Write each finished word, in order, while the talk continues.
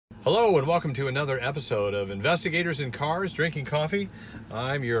Hello and welcome to another episode of Investigators in Cars Drinking Coffee.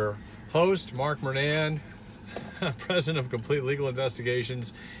 I'm your host, Mark Mernan, president of Complete Legal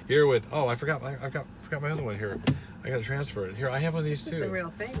Investigations, here with, I forgot my other one here. I got to transfer it. Here, I have one of these too. This is the real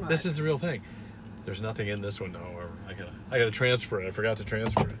thing, Mark. This is the real thing. There's nothing in this one, however. I got to transfer it. I forgot to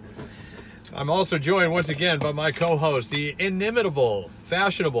transfer it. I'm also joined once again by my co-host, the inimitable,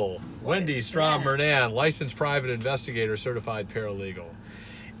 fashionable Wendy Strom Mernan, licensed private investigator, certified paralegal.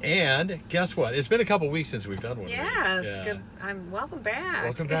 And guess what? It's been a couple weeks since we've done one. Yes. Yeah. Good. Welcome back.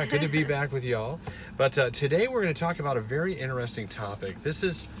 Welcome back. Good to be back with y'all. But today we're going to talk about a very interesting topic. This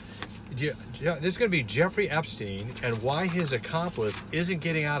is going to be Jeffrey Epstein and why his accomplice isn't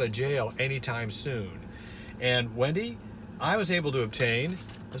getting out of jail anytime soon. And Wendy, I was able to obtain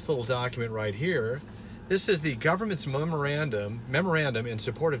this little document right here. This is the government's memorandum in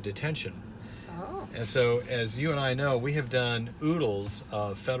support of detention. Oh. And so, as you and I know, we have done oodles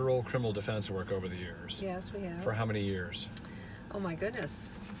of federal criminal defense work over the years. Yes, we have. For how many years? Oh my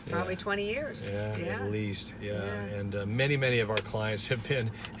goodness. Probably 20 years. Yeah, at least. Yeah. And many of our clients have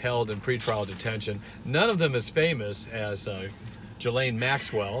been held in pretrial detention. None of them as famous as Ghislaine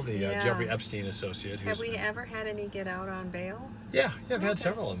Maxwell, the Jeffrey Epstein associate. Have we ever had any get out on bail? Yeah, I've had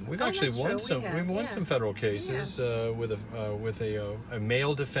several of them. We've actually won some. We've won some federal cases with a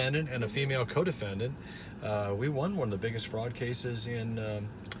male defendant and a female co-defendant. We won one of the biggest fraud cases in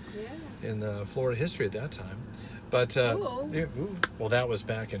Florida history at that time. But well, that was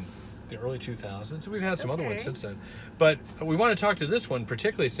back in the early 2000s. We've had some other ones since then. But we want to talk to this one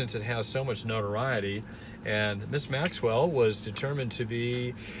particularly since it has so much notoriety. And Miss Maxwell was determined to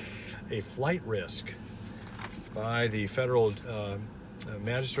be a flight risk by the federal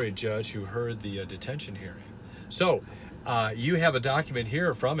magistrate judge who heard the detention hearing. So you have a document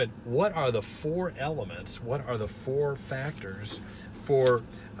here from it. What are the four elements? What are the four factors for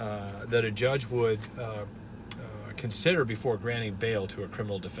that a judge would consider before granting bail to a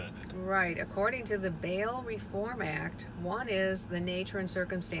criminal defendant? Right. According to the Bail Reform Act, one is the nature and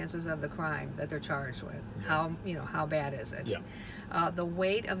circumstances of the crime that they're charged with. How bad is it? The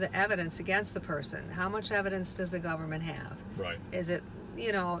weight of the evidence against the person. How much evidence does the government have? Right. Is it,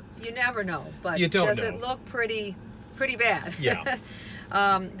 you never know, but does it look pretty bad? Yeah.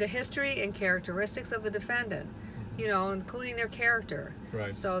 The history and characteristics of the defendant, including their character.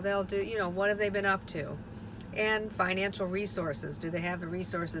 Right. So they'll do, what have they been up to? And financial resources. Do they have the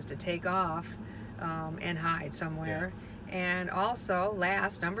resources to take off and hide somewhere? Yeah. And also,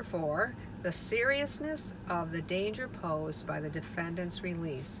 last, number 4, the seriousness of the danger posed by the defendant's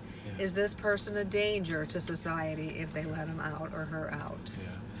release. Yeah. Is this person a danger to society if they let him out or her out?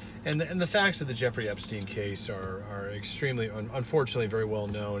 Yeah. And the facts of the Jeffrey Epstein case are extremely, unfortunately, very well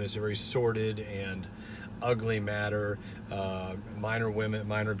known. It's a very sordid and ugly matter.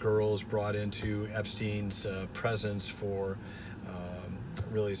 Minor girls brought into Epstein's presence for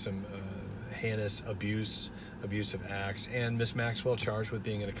really some heinous abusive acts, and Miss Maxwell charged with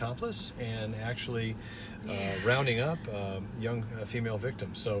being an accomplice and actually rounding up young female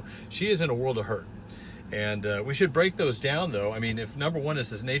victims. So she is in a world of hurt. And we should break those down, though. I mean, if number 1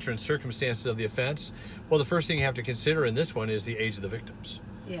 is the nature and circumstances of the offense, well, the first thing you have to consider in this one is the age of the victims.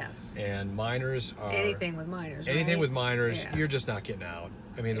 Yes. And minors are... Anything with minors, Anything with minors, you're just not getting out.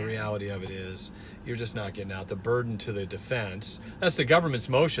 I mean, the reality of it is, you're just not getting out. The burden to the defense, that's the government's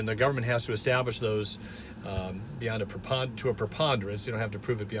motion. The government has to establish those beyond to a preponderance. You don't have to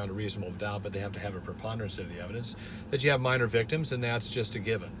prove it beyond a reasonable doubt, but they have to have a preponderance of the evidence that you have minor victims, and that's just a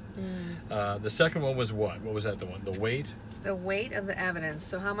given. The second one was what? What was that, the one? The weight? The weight of the evidence.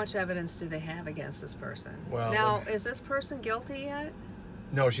 So how much evidence do they have against this person? Well, now, is this person guilty yet?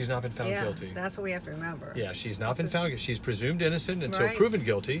 No, she's not been found guilty. That's what we have to remember. Yeah, she's not been found guilty. She's presumed innocent until proven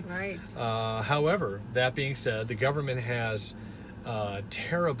guilty. Right. However, that being said, the government has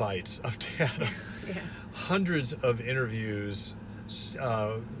terabytes of data, hundreds of interviews,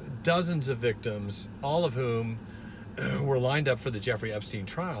 dozens of victims, all of whom were lined up for the Jeffrey Epstein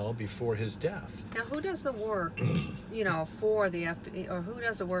trial before his death. Now, who does the work, for the FBI, or who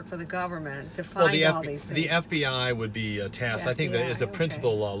does the work for the government to find all these things? The FBI would be tasked. I think that is the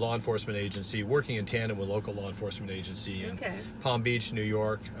principal law enforcement agency, working in tandem with local law enforcement agency in Palm Beach, New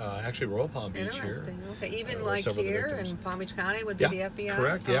York. Actually, Royal Palm Beach here. Interesting. Okay, even like here in Palm Beach County would be the FBI.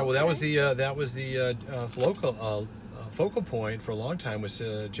 Correct. Yeah. Well, that was the local. Focal point for a long time was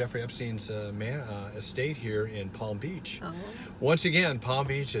Jeffrey Epstein's estate here in Palm Beach. Oh. Once again, Palm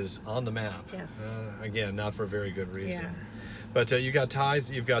Beach is on the map. Yes. Again, not for a very good reason. Yeah. But you got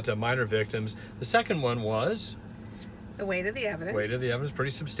ties. You've got minor victims. The second one was The weight of the evidence. Weight of the evidence,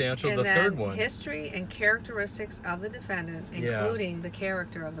 pretty substantial. And the then third one. history and characteristics of the defendant, including the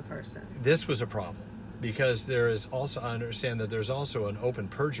character of the person. This was a problem because there is also, I understand that there's also an open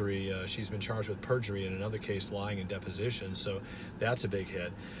perjury. She's been charged with perjury in another case, lying in deposition, so that's a big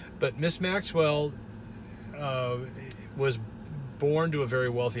hit. But Miss Maxwell was born to a very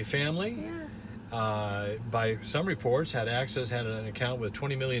wealthy family. Yeah. By some reports, had an account with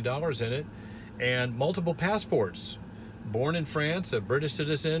 $20 million in it, and multiple passports. Born in France, a British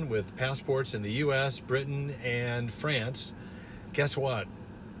citizen with passports in the U.S., Britain, and France. Guess what?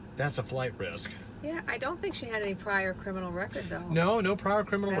 That's a flight risk. Yeah, I don't think she had any prior criminal record, though. No prior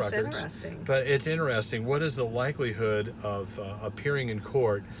criminal records. That's interesting. But it's interesting. What is the likelihood of appearing in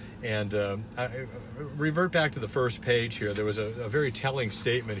court? And I revert back to the first page here. There was a very telling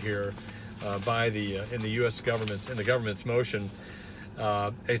statement here by in the U.S. government's motion.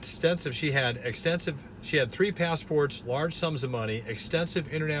 She had 3 passports, large sums of money,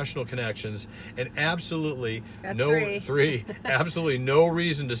 extensive international connections, and absolutely absolutely no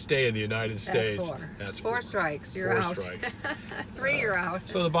reason to stay in the United States. That's 4 strikes. You're out. 4 strikes. 3, you're out.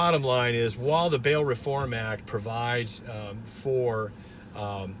 So the bottom line is, while the Bail Reform Act provides for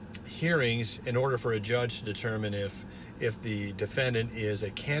hearings in order for a judge to determine if the defendant is a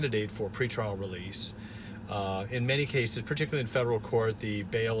candidate for pretrial release, in many cases, particularly in federal court, the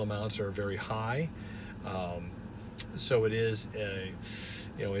bail amounts are very high. So it is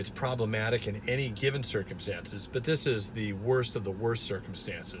it's problematic in any given circumstances, but this is the worst of the worst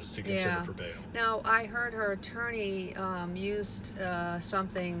circumstances to consider for bail. Now, I heard her attorney used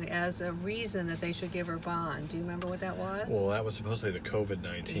something as a reason that they should give her bond. Do you remember what that was? Well, that was supposedly the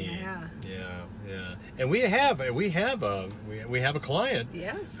COVID-19. Yeah. And we have a client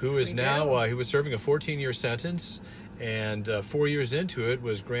who is now he was serving a 14-year sentence, and 4 years into it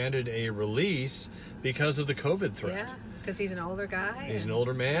was granted a release because of the COVID threat. Yeah. Because he's an older guy. He's an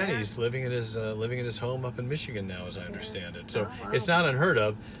older man. Yeah. He's living in his home up in Michigan now, as I understand it. So it's not unheard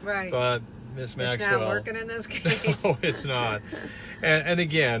of. Right. But Miss Maxwell, it's not working in this case. No, it's not. And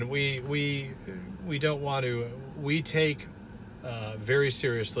again, we don't want to. We take very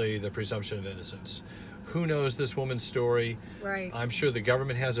seriously the presumption of innocence. Who knows this woman's story? Right. I'm sure the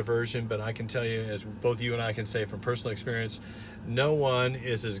government has a version, but I can tell you, as both you and I can say from personal experience, no one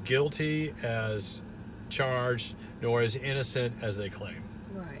is as guilty as charged nor as innocent as they claim.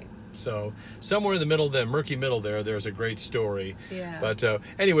 Right. So somewhere in the middle, the murky middle there's a great story. Yeah. But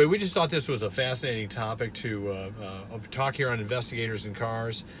anyway, we just thought this was a fascinating topic to talk here on Investigators in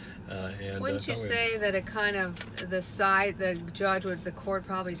Cars. Wouldn't you say that it kind of, the court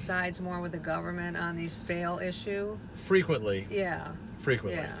probably sides more with the government on these bail issue? Frequently. Yeah.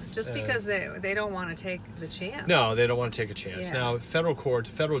 Frequently. Yeah, just because they don't want to take the chance. No, they don't want to take a chance. Yeah. Now,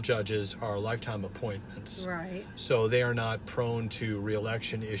 federal judges are lifetime appointments. Right. So they are not prone to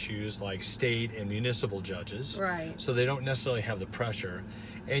re-election issues like state and municipal judges. Right. So they don't necessarily have the pressure.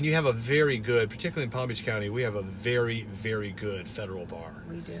 And you have a very good, particularly in Palm Beach County, we have a very, very good federal bar.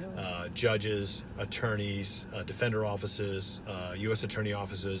 We do. Judges, attorneys, defender offices, U.S. attorney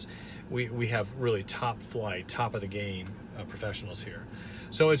offices. We have really top flight, top of the game professionals here.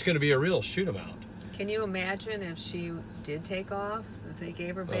 So it's going to be a real shoot 'em out. Can you imagine if she did take off, if they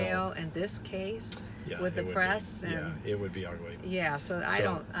gave her bail in this case with the press? It would be ugly. Yeah, so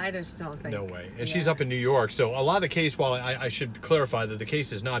I just don't think. No way. And she's up in New York. So a lot of the case, while I should clarify that the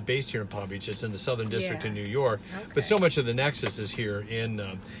case is not based here in Palm Beach, it's in the Southern District in New York. Okay. But so much of the nexus is here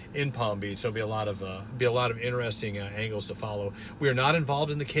in Palm Beach. So there'll be a lot of interesting angles to follow. We are not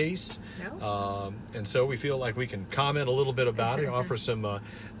involved in the case. No. And so we feel like we can comment a little bit about it, offer some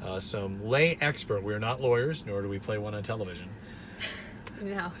lay expert. We are not lawyers, nor do we play one on television.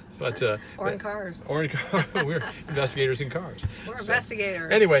 No. But or in cars. Or in cars. We're investigators in cars. We're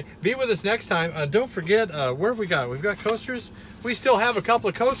investigators. Anyway, be with us next time. Don't forget, where have we got? We've got coasters. We still have a couple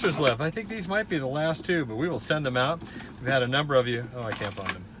of coasters left. I think these might be the last 2, but we will send them out. We've had a number of you. Oh, I can't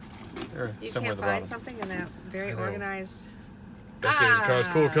find them. They're somewhere at the bottom. You can't find something in that very organized... Investigators in Cars,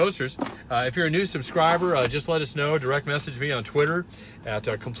 cool coasters. If you're a new subscriber, just let us know. Direct message me on Twitter at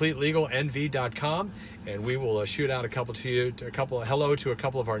CompleteLegalNV.com, and we will shoot out a couple to you, hello to a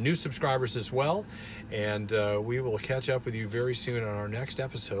couple of our new subscribers as well. And we will catch up with you very soon on our next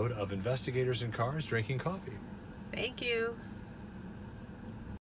episode of Investigators in Cars Drinking Coffee. Thank you.